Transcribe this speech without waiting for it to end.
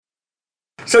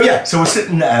So we're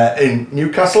sitting in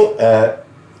Newcastle,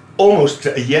 almost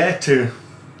a year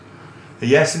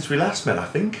since we last met, I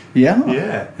think. Yeah.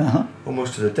 Yeah.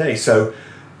 Almost to the day. So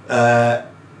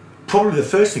probably the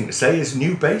first thing to say is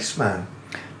new bass man.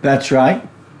 That's right.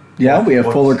 Yeah, we have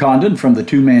Fuller Condon from the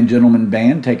two-man gentleman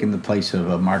band taking the place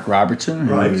of Mark Robertson,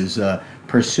 who is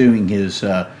pursuing his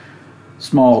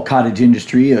small cottage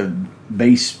industry of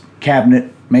bass cabinet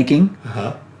making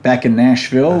back in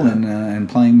Nashville and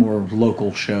playing more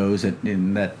local shows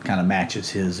and that kind of matches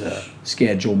his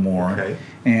schedule more. Okay.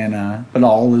 And but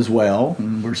all is well,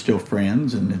 and we're still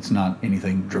friends, and it's not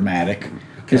anything dramatic.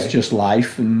 Okay. It's just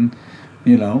life, and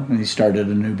and he started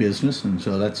a new business, and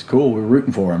so that's cool. We're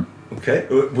rooting for him. Okay.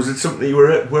 Was it something you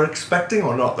were expecting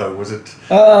or not, though? Was it?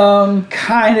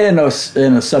 Kind of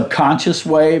in a subconscious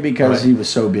way, because he was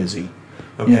so busy,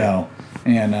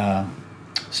 and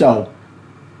so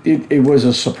it was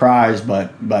a surprise,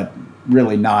 but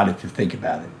really not if you think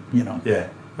about it, Yeah.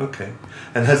 Okay.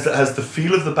 And has the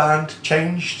feel of the band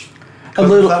changed? A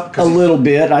little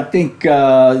bit. I think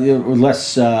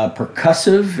less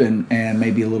percussive and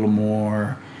maybe a little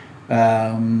more. I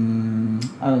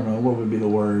don't know, what would be the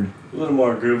word? A little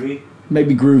more groovy.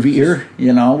 Maybe groovier,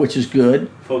 which is good.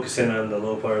 Focusing on the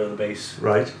low part of the bass.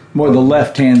 Right. More the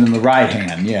left hand than the right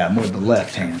hand. Yeah, more the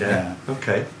left hand. Yeah.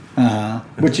 Okay.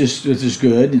 Which is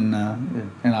good, and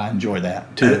I enjoy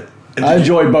that too. I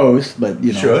enjoy both, but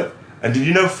Sure. And did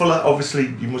you know Fuller? Obviously,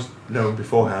 you must know him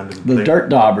beforehand. The Dirt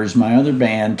Daubers, my other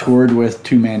band, toured with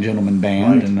Two Man Gentleman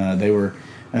Band, and they were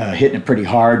hitting it pretty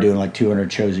hard, doing like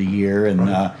 200 shows a year,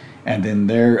 and then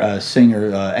their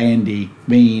singer Andy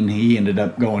Bean, he ended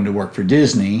up going to work for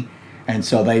Disney, and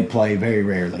so they play very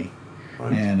rarely.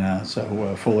 Right. And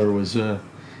so Fuller was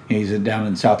he's down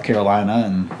in South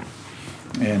Carolina,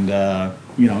 and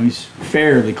he's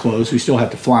fairly close. We still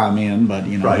have to fly him in, but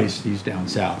he's down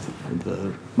south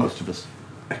with most of us.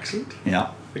 Excellent.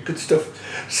 Yeah. Good stuff.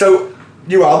 So,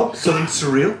 new album, Southern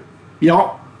Surreal.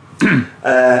 Yeah.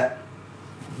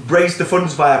 Raised the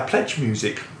funds via pledge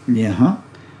music. Yeah.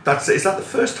 Is that the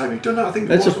first time you've done that? I think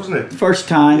wasn't it? First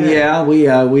time. Yeah. We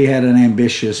had an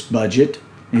ambitious budget.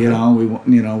 We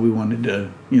wanted to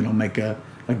make a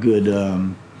good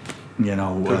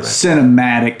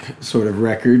cinematic sort of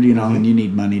record. And you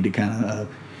need money to kind of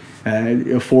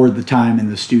afford the time in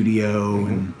the studio,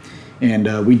 and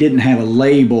we didn't have a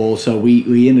label, so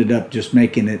we ended up just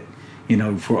making it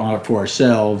for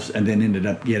ourselves, and then ended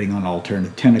up getting on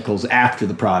Alternative Tentacles after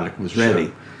the product was ready.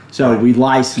 Sure. So we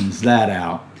licensed that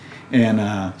out, and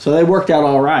so they worked out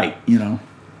all right.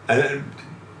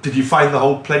 Did you find the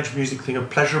whole pledge music thing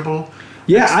pleasurable?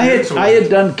 Yeah, I had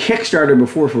done Kickstarter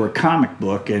before for a comic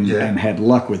book and had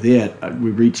luck with it. We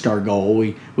reached our goal.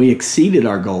 We exceeded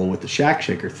our goal with the Shack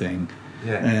Shaker thing.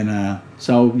 Yeah. And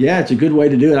so it's a good way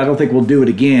to do it. I don't think we'll do it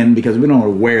again because we don't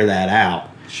want to wear that out.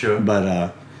 Sure.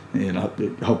 But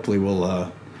hopefully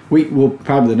we'll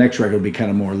probably the next record will be kind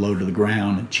of more low to the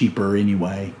ground and cheaper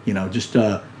anyway. Just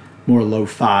more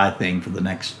lo-fi thing for the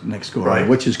next go around,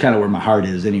 which is kind of where my heart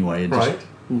is anyway. It just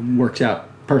works out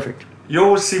perfect. You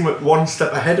always seem one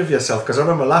step ahead of yourself, because I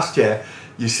remember last year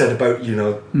you said about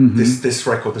this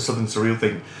record, the Southern Surreal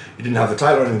thing. You didn't have the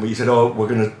title or anything, but you said, we're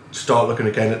going to start looking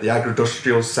again at the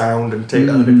agro-industrial sound and take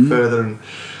that a bit further, and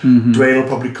Dwayne will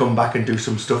probably come back and do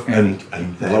some stuff, and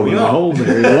there we are.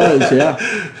 There he was, yeah.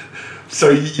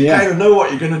 So you kind of know what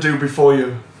you're going to do before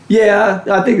you... Yeah,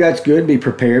 I think that's good. Be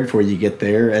prepared before you get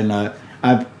there, and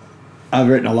I've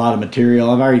written a lot of material.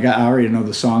 I already know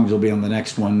the songs will be on the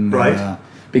next one, right?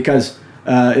 Because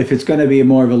if it's going to be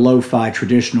more of a lo-fi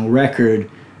traditional record,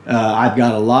 I've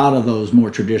got a lot of those more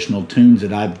traditional tunes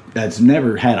that's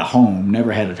never had a home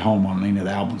on any of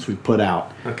the albums we've put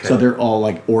out. Okay. So they're all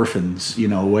like orphans,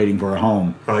 waiting for a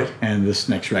home. Right. And this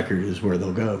next record is where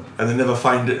they'll go. And they never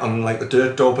find it on like the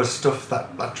Dirt Dauber stuff,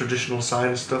 that traditional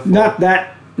side of stuff?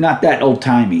 Not that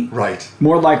old-timey. Right.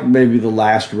 More like maybe the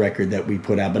last record that we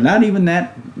put out, but not even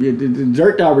that. The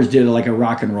Dirt Daubers did like a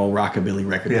rock and roll rockabilly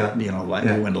record,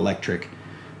 they went electric.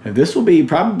 And this will be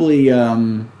probably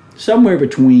somewhere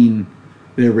between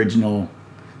the original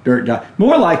Dirt Daubers,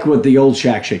 more like what the old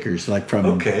Shack Shakers, like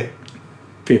from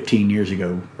 15 years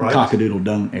ago, Cockadoodle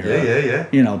Don't era.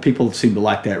 Yeah. People seem to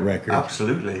like that record.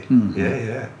 Absolutely.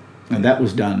 Yeah. And that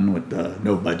was done with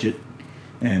no budget,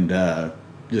 and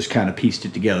just kind of pieced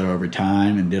it together over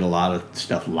time and did a lot of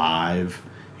stuff live,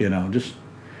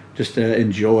 just to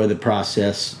enjoy the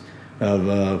process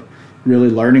of really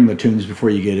learning the tunes before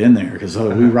you get in there, because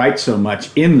we write so much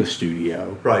in the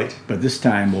studio. Right. But this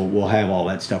time we'll have all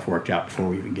that stuff worked out before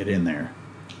we even get in there.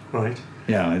 Right.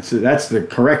 Yeah, that's the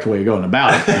correct way of going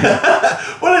about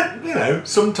it. Well,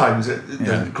 sometimes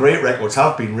the great records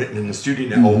have been written in the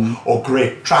studio now, or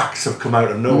great tracks have come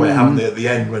out of nowhere, haven't they, at the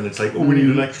end when it's like, oh, we need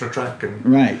an extra track. And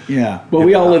right, yeah. Well,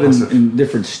 we all live in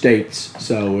different states,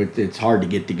 so it's hard to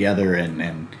get together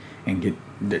and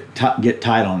get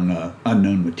tight on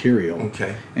unknown material.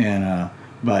 Okay. And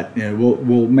but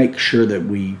we'll make sure that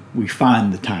we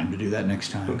find the time to do that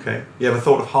next time. Okay. You ever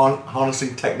thought of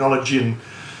harnessing technology and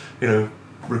you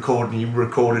record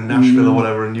in Nashville or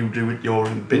whatever, and you do it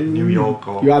in New York?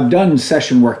 Or I've done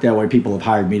session work that way. People have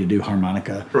hired me to do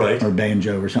harmonica or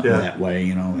banjo or something that way,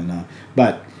 And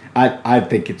but I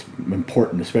think it's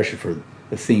important, especially for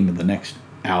the theme of the next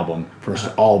album, for us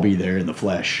to all be there in the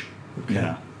flesh.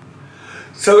 Okay.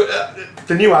 So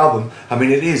the new album, I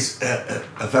mean, it is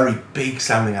a very big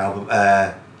sounding album.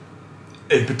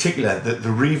 In particular, the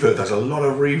reverb. There's a lot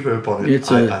of reverb on it. It's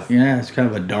kind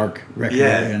of a dark record,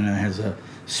 and it has a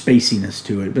spaciness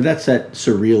to it. But that's that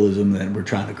surrealism that we're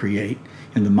trying to create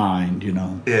in the mind,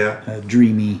 a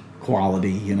dreamy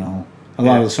quality, A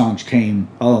lot of the songs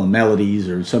all the melodies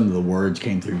or some of the words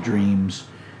came through dreams.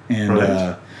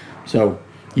 And so,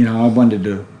 I wanted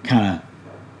to kind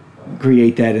of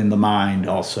create that in the mind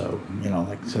also,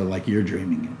 like you're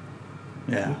dreaming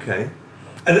it. Yeah. Okay.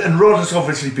 And Rod has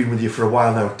obviously been with you for a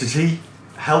while now. Did he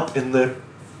help in the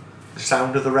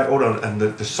sound of the record and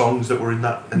the songs that were in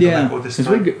the record this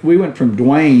time? We went from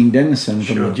Dwayne Dennison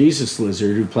from the Jesus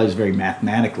Lizard, who plays very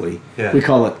mathematically. Yeah. We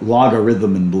call it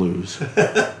logarithm and blues.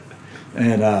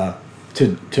 And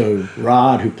to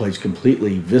Rod, who plays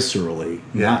completely viscerally,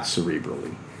 not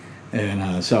cerebrally.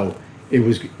 And so it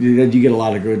was, you get a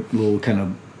lot of good little kind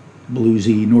of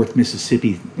bluesy North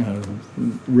Mississippi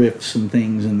riffs and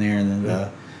things in there, and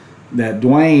that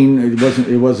Dwayne,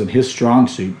 it wasn't his strong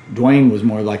suit. Dwayne was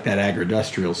more like that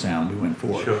agridustrial sound we went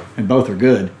for, and both are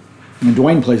good. I mean,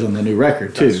 Dwayne plays on the new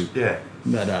record too.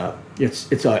 But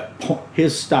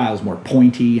his style is more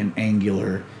pointy and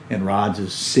angular, and Rod's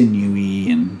is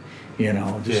sinewy and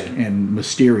and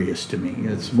mysterious to me.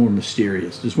 It's more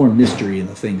mysterious. There's more mystery in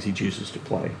the things he chooses to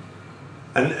play.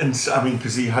 And I mean,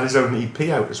 because he had his own EP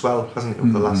out as well, hasn't he,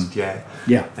 over the last year?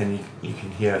 Yeah. And you can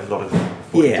hear a lot of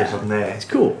what he does on there. It's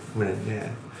cool.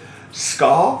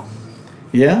 Scar?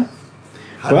 Yeah.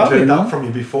 Hadn't heard that from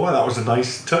you before. That was a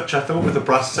nice touch, I thought, with the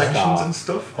brass sections and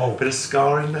stuff. Oh. Bit of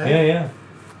Scar in there. Yeah.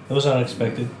 It was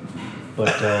unexpected.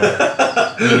 But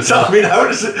so I mean, how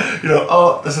does it?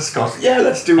 There's a Scar. Yeah,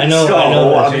 let's do it. I know.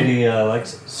 JD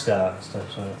likes ska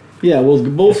stuff. So. Yeah, well,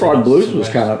 Bullfrog Blues is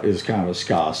kind of a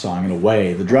ska song in a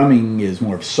way. The drumming is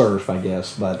more of surf, I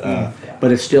guess, but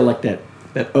it's still like that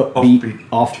upbeat,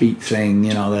 offbeat thing.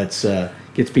 That's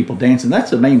gets people dancing.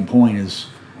 That's the main point. Is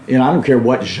I don't care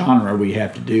what genre we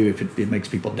have to do if it makes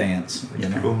people dance.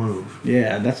 People move.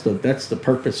 Yeah, that's the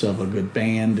purpose of a good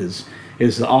band is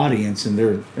the audience and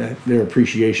their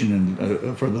appreciation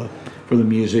and for the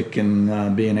music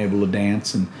and being able to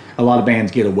dance. And a lot of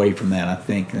bands get away from that, I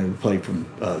think. They play from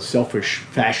selfish,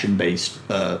 fashion-based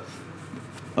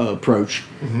approach,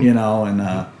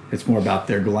 and it's more about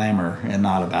their glamour and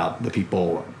not about the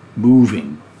people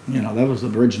moving. That was the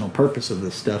original purpose of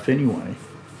this stuff anyway.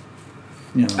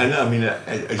 And I mean,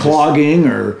 clogging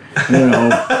or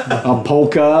a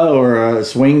polka or a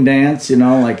swing dance,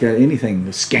 like anything,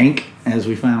 the skank, as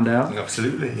we found out.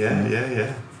 Absolutely,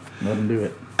 yeah. Let them do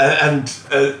it. And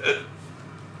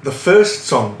the first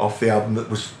song off the album that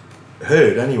was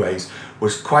heard, anyways,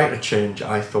 was quite a change,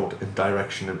 I thought, in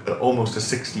direction of almost a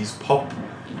 '60s pop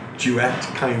duet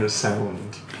kind of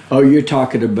sound. Oh, you're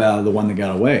talking about the one that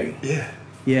got away. Yeah.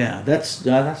 Yeah, that's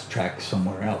tracked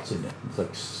somewhere else, isn't it? It's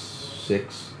like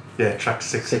 6. Yeah, track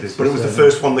 6 it is. But it was the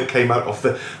first one that came out off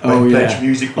the Pledge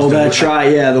Music. That's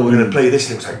right. Yeah, we're going to play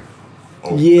this, and it was like,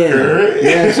 yeah,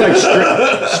 it's like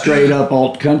straight up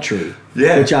alt country.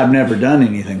 Yeah, which I've never done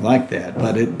anything like that.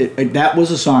 But it that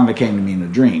was a song that came to me in a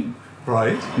dream.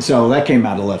 Right. And so that came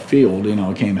out of left field. It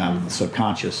came out of the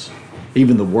subconscious,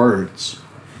 even the words.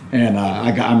 And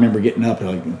I remember getting up at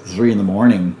like 3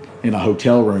 a.m. in a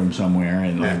hotel room somewhere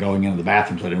and going into the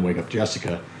bathroom so I didn't wake up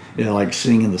Jessica. Like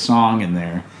singing the song in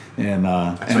there. And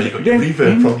that's why you got your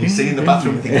reverb from you singing in the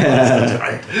bathroom.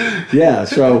 Yeah,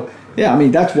 so I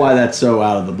mean that's why that's so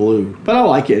out of the blue. But I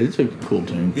like it. It's a cool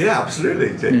tune. Yeah, absolutely.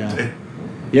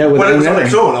 When it was on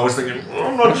its own, I was thinking,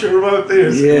 I'm not sure about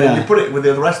this. Yeah. And then you put it with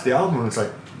the rest of the album, and it's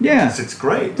like, it's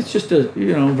great. It's just a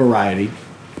variety.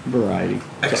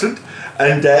 Excellent.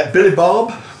 And Billy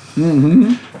Bob,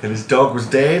 and his dog was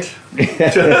dead.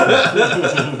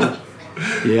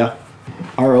 Yeah.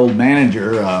 Our old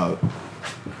manager has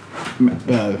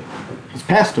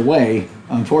passed away,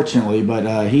 unfortunately,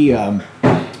 but he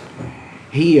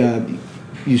he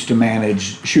used to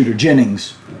manage Shooter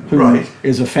Jennings, who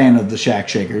is a fan of the Shack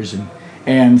Shakers,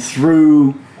 and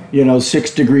through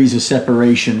 6 degrees of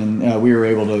separation, and we were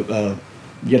able to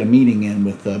get a meeting in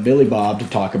with Billy Bob to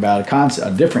talk about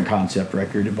a different concept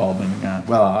record involving.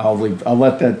 I'll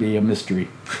let that be a mystery,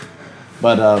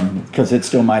 but because it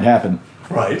still might happen.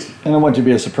 Right. And I want it to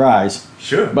be a surprise.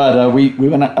 Sure. But we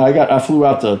went. I flew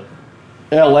out to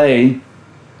L.A.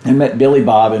 and met Billy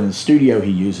Bob in the studio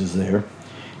he uses there,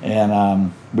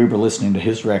 and we were listening to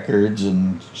his records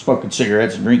and smoking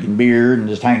cigarettes and drinking beer and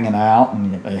just hanging out.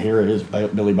 And here it is,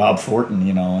 Billy Bob Thornton,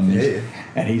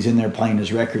 and he's in there playing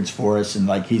his records for us, and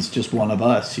like he's just one of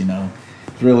us,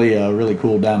 It's really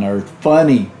cool, down to earth,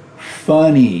 funny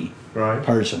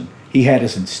person. He had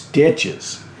us in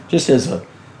stitches just as a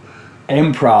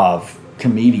improv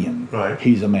comedian. Right.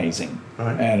 He's amazing.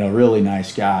 Right. And a really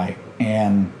nice guy.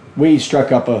 And we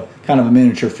struck up a kind of a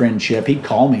miniature friendship. He'd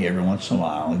call me every once in a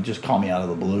while. He'd just call me out of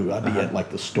the blue. I'd be at like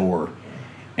the store,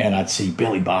 and I'd see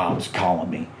Billy Bob's calling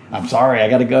me. I'm sorry, I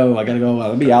gotta go. I'd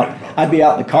be out in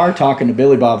the car talking to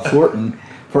Billy Bob Thornton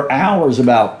for hours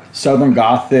about Southern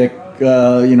Gothic,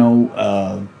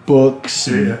 books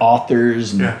and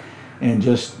authors and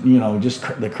just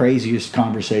the craziest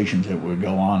conversations that would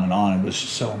go on and on. It was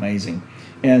just so amazing.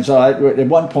 And so at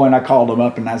one point I called him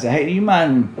up and I said, "Hey, do you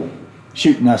mind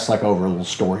shooting us like over a little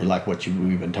story like what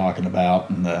we've been talking about?"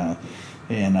 And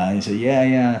he said,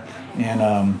 yeah.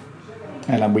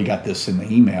 And we got this in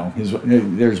the email.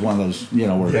 There's one of those,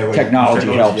 where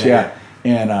technology helps. Yeah.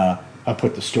 And I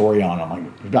put the story on him.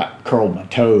 I about curled my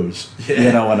toes. Yeah.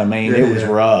 You know what I mean? It was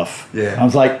rough. Yeah. I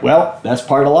was like, well, that's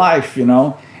part of life,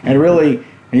 And really,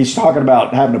 he's talking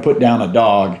about having to put down a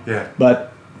dog. Yeah.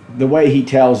 But the way he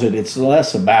tells it, it's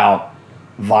less about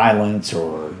violence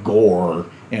or gore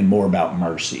and more about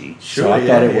mercy. Sure, so I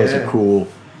thought it was a cool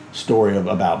story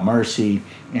about mercy,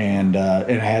 and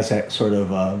it has that sort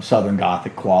of Southern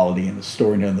Gothic quality in the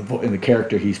story, and the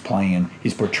character he's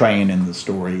portraying in the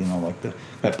story. Like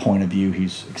that point of view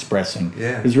he's expressing.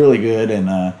 Yeah. Is really good, and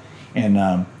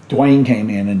Dwayne came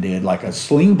in and did like a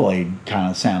Sling Blade kind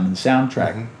of sound in the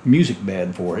soundtrack music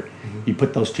bed for it. You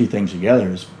put those two things together,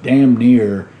 it's damn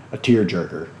near a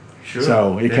tearjerker. Sure.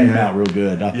 So it came out real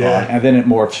good, I thought, and then it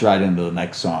morphs right into the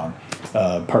next song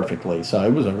perfectly. So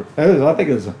I think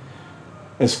it was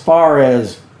as far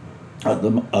as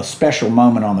a special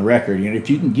moment on the record. If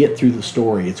you can get through the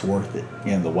story, it's worth it.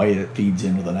 The way it feeds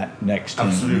into the next tune.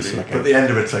 Absolutely. Like but the end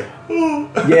of it's like, ooh.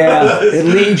 Yeah, it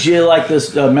leaves you like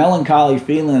this melancholy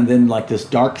feeling, and then like this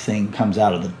dark thing comes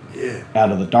out of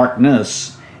the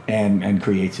darkness and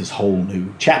creates this whole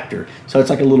new chapter. So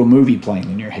it's like a little movie playing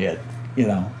in your head.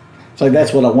 So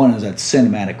that's what I want, is that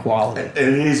cinematic quality. And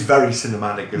it is very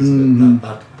cinematic, isn't it?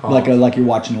 That part. Like you're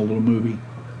watching a little movie.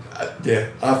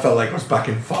 I felt like I was back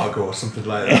in Fargo or something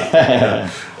like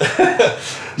that.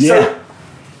 So,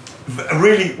 a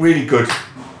really, really good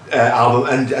album,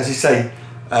 and as you say,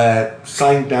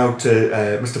 signed now to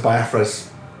Mr. Biafra's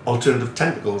Alternative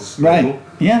Tentacles label. Right.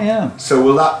 Yeah. So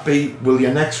will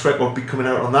your next record be coming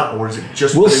out on that, or is it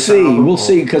just? We'll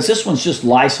see, because this one's just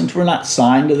licensed. We're not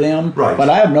signed to them. Right. But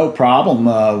I have no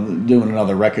problem doing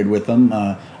another record with them.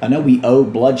 I know we owe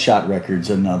Bloodshot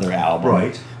Records another album.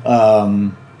 Right.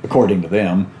 According to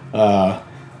them,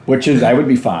 which is that would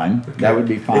be fine. Okay. That would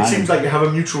be fine. It seems like you have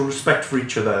a mutual respect for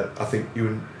each other. I think you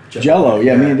and Jello.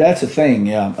 Yeah, I mean that's the thing.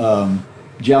 Yeah,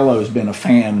 Jello's been a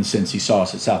fan since he saw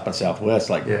us at South by Southwest,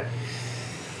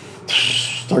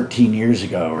 13 years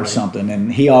ago or something,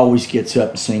 and he always gets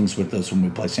up and sings with us when we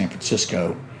play San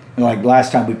Francisco. And like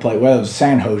last time we played, it was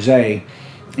San Jose,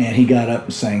 and he got up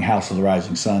and sang House of the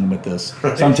Rising Sun with us.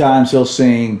 Right. Sometimes he'll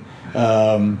sing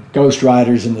Ghost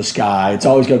Riders in the Sky. It's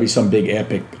always got to be some big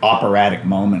epic operatic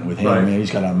moment with him. Right. I mean, he's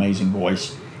got an amazing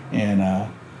voice, and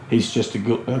he's just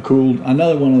a cool,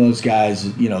 another one of those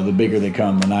guys, the bigger they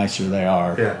come, the nicer they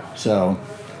are. Yeah. So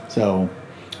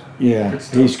yeah,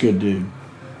 he's a good dude.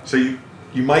 So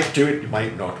you might do it, you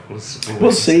might not. We'll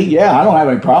see. Yeah, I don't have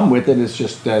any problem with it. It's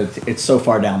just it's so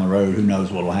far down the road. Who knows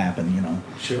what'll happen?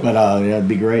 Sure. But it'd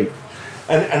be great.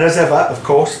 And as ever, of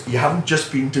course, you haven't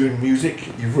just been doing music.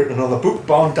 You've written another book,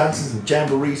 Barn Dances and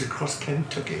Jamborees Across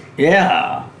Kentucky.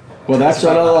 Yeah. Well, that's a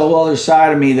little other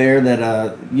side of me there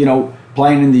that,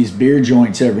 playing in these beer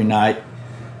joints every night,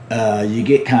 you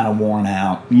get kind of worn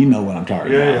out. You know what I'm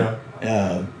talking about.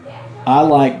 Yeah. I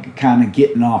like kind of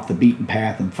getting off the beaten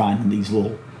path and finding these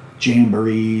little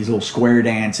jamborees, little square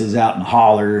dances out in the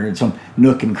holler and some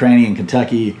nook and cranny in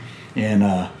Kentucky,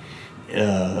 and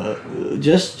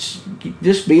just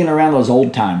being around those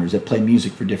old timers that play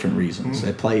music for different reasons.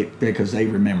 They play it because they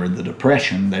remember the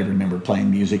Depression. They remember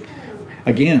playing music.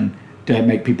 Again, to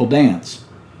make people dance.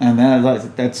 And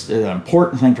that's an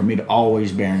important thing for me to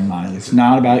always bear in mind. It's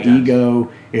not about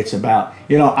ego. It's about,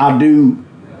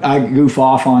 I goof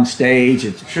off on stage.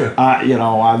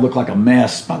 I look like a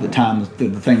mess by the time the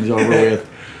thing's over with.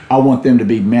 I want them to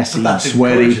be messy and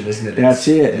sweaty. Isn't it? That's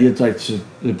it. It's like,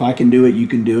 if I can do it, you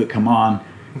can do it. Come on.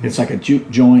 It's like a juke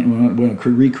joint. We're going to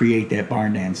recreate that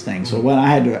barn dance thing. So when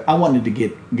I wanted to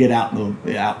get out in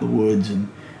the woods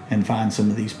and find some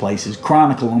of these places,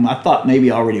 chronicle them. I thought maybe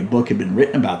already a book had been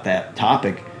written about that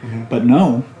topic, but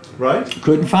no. Right.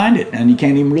 Couldn't find it, and you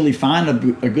can't even really find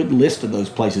a good list of those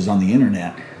places on the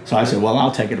internet. So I said, well,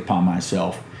 I'll take it upon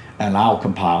myself, and I'll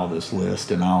compile this list,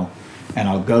 and I'll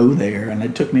go there. And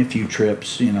it took me a few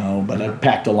trips, but I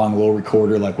packed along a little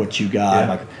recorder like what you got,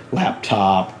 like a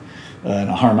laptop and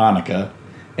a harmonica,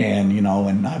 and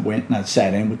and I went and I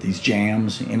sat in with these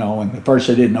jams, and at first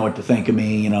they didn't know what to think of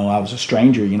me. I was a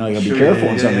stranger. You gotta be careful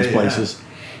in some of these places.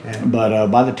 Yeah. But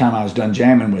by the time I was done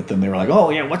jamming with them, they were like,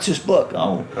 "Oh yeah, what's this book?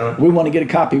 Oh, we want to get a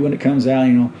copy when it comes out."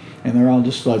 And they're all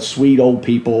just like sweet old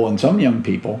people and some young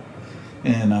people,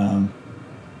 and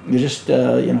they're just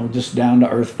just down to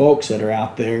earth folks that are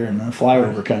out there in the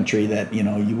flyover country that you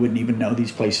wouldn't even know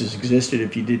these places existed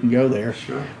if you didn't go there.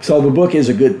 Sure. So the book is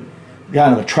a good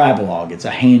kind of a travelogue. It's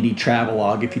a handy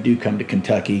travelogue. If you do come to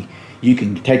Kentucky, you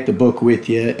can take the book with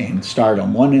you and start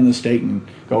on one end of the state and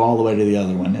go all the way to the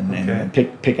other one, and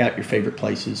pick out your favorite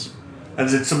places. And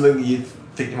is it something that you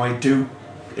think you might do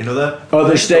in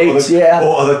other states,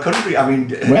 or other countries? I mean,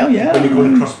 well, yeah. When you're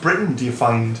going across Britain, do you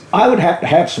find? I would have to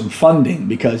have some funding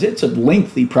because it's a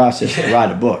lengthy process to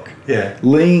write a book. Yeah.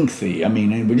 Lengthy. I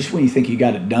mean, and just when you think you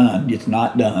got it done, it's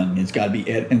not done. It's got to be.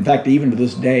 In fact, even to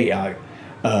this day,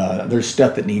 there's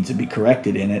stuff that needs to be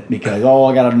corrected in it because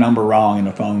I got a number wrong in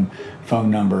the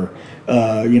phone number.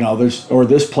 Or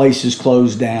this place is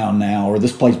closed down now, or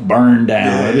this place burned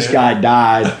down, or this guy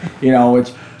died.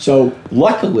 It's so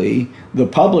luckily the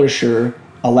publisher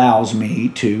allows me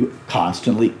to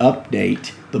constantly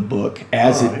update the book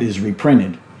as it is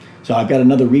reprinted. So I've got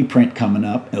another reprint coming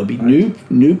up. There'll be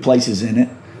new places in it,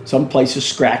 some places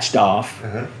scratched off,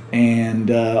 and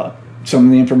some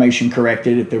of the information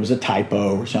corrected if there was a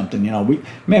typo or something.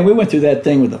 We went through that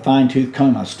thing with a fine-tooth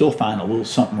comb. I still find a little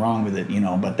something wrong with it,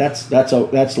 but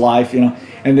that's life,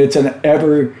 and it's an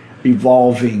ever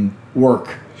evolving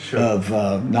work of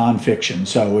nonfiction.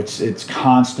 So it's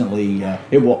constantly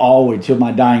it will always till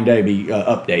my dying day be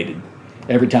updated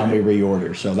every time we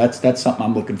reorder. So that's something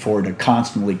I'm looking forward to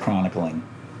constantly chronicling.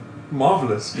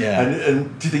 Marvelous. Yeah.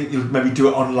 And do you think you'll maybe do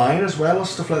it online as well or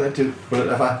stuff like that? Will it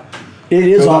ever? It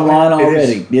is online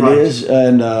already. It right. is,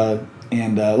 and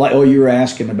like you were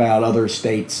asking about other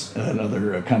states and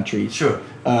other countries. Sure.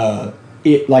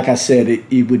 Like I said,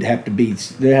 it would have to be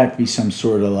some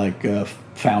sort of like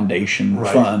foundation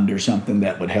fund or something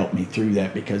that would help me through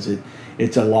that because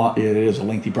it's a lot. It is a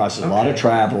lengthy process, a lot of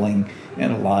traveling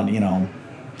and a lot,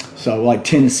 So like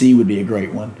Tennessee would be a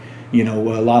great one. A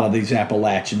lot of these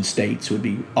Appalachian states would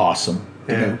be awesome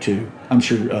to go to. I'm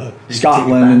sure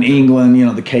Scotland and England,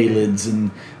 the Calids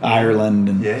and Ireland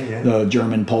and the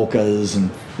German polkas and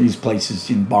these places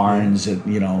in barns that,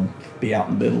 be out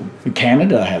in the middle.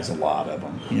 Canada has a lot of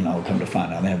them, come to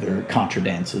find out. They have their contra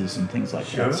dances and things like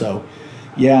that. So,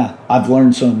 yeah, I've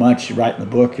learned so much writing the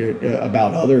book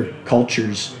about other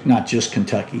cultures, not just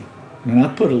Kentucky. And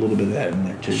I put a little bit of that in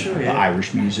there too, the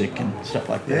Irish music and stuff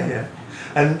like that. Yeah.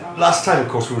 And last time, of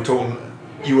course, we were talking,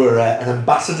 you were an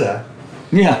ambassador.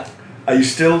 Yeah. Are you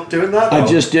still doing that? I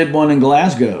just did one in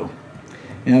Glasgow.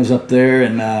 I was up there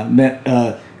and met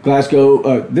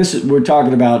Glasgow. We're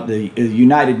talking about the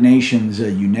United Nations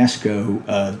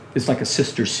UNESCO. It's like a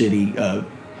sister city,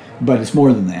 but it's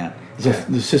more than that. It's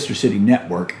the sister city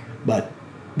network. But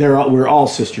we're all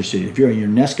sister cities. If you're a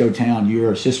UNESCO town,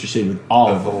 you're a sister city with all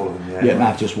of them. Yeah,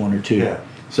 not just one or two. Yeah.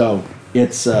 So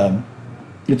it's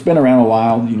been around a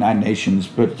while. The United Nations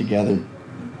put it together,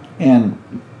 and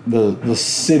the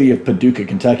city of Paducah,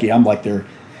 Kentucky, I'm like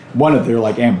one of their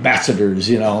like ambassadors,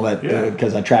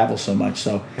 because I travel so much.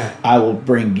 So I will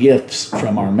bring gifts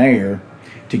from our mayor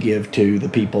to give to the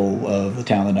people of the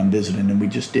town that I'm visiting. And we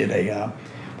just did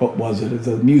what was it? It's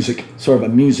a sort of a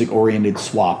music-oriented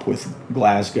swap with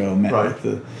Glasgow. Met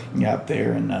with up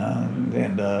there and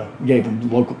gave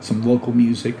them some local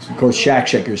music. Of course, Shack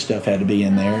Shaker stuff had to be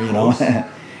in there,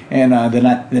 And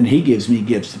then he gives me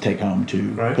gifts to take home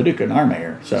to Paducah and our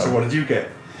mayor. So what did you get?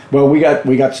 Well, we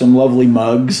got some lovely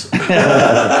mugs. We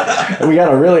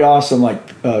got a really awesome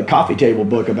coffee table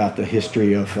book about the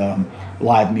history of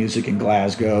live music in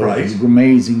Glasgow. Right.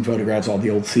 Amazing photographs, all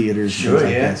the old theaters. Sure,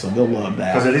 that. So they'll love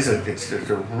that. Because it's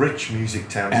a rich music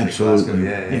town. Absolutely.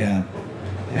 Glasgow. Yeah.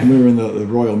 And we were in the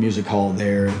Royal Music Hall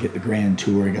there, get the grand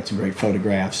tour, got some great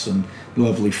photographs and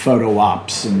lovely photo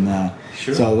ops, and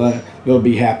so they'll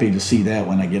be happy to see that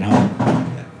when I get home.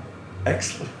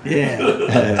 Excellent.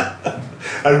 Yeah.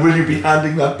 And will you be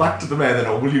handing that back to the mayor then,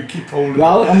 or will you keep holding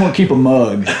Well, I'm going to keep a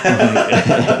mug.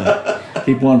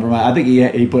 Keep one for I think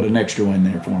he put an extra one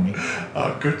there for me.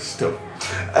 Oh, good stuff.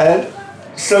 And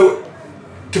so,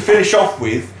 to finish off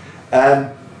with,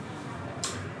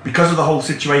 because of the whole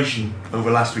situation over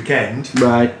last weekend,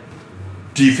 right?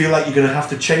 Do you feel like you're going to have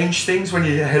to change things when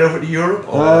you head over to Europe?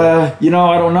 Or? I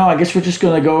don't know. I guess we're just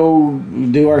going to go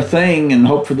do our thing and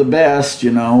hope for the best.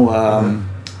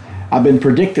 I've been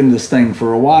predicting this thing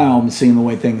for a while and seeing the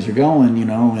way things are going.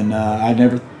 And I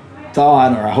never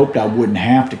thought, or I hoped I wouldn't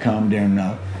have to come during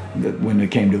when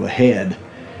it came to a head.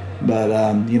 But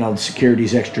the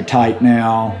security's extra tight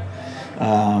now.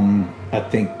 I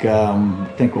think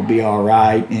we'll be all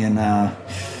right, and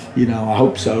I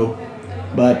hope so.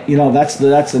 But that's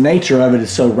the nature of it.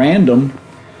 It's so random.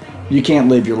 You can't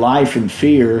live your life in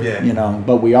fear,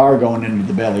 But we are going into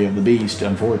the belly of the beast,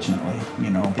 unfortunately,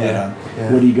 But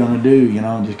what are you going to do?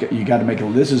 You got to make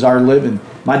it. This is our living.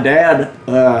 My dad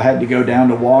had to go down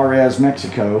to Juarez,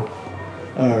 Mexico,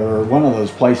 or one of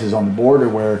those places on the border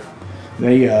where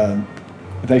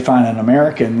if they find an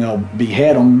American, they'll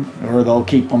behead them or they'll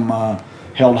keep them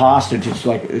held hostage. It's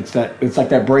like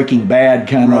that Breaking Bad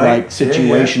kind of like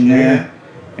situation there.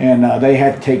 And they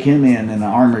had to take him in an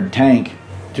armored tank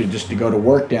to go to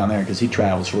work down there because he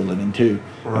travels for a living too.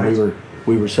 Right. And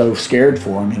we were so scared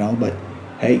for him, But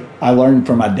hey, I learned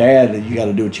from my dad that you got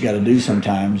to do what you got to do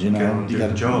sometimes. You got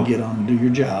to get on and do your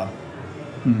job.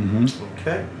 Mm-hmm.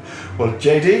 Okay. Well,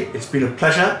 JD, it's been a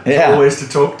pleasure always to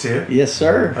talk to you. Yes,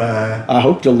 sir. I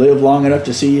hope to live long enough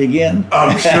to see you again.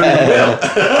 I'm sure you will.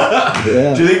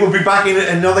 Do you think we'll be back in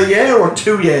another year or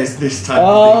 2 years this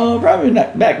time? Probably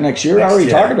back next year. I already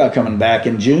talked about coming back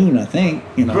in June, I think.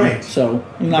 Great. So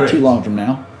not too long from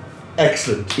now.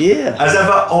 Excellent. Yeah. As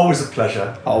ever, always a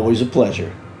pleasure. Always a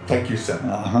pleasure. Thank you, sir.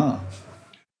 Uh-huh.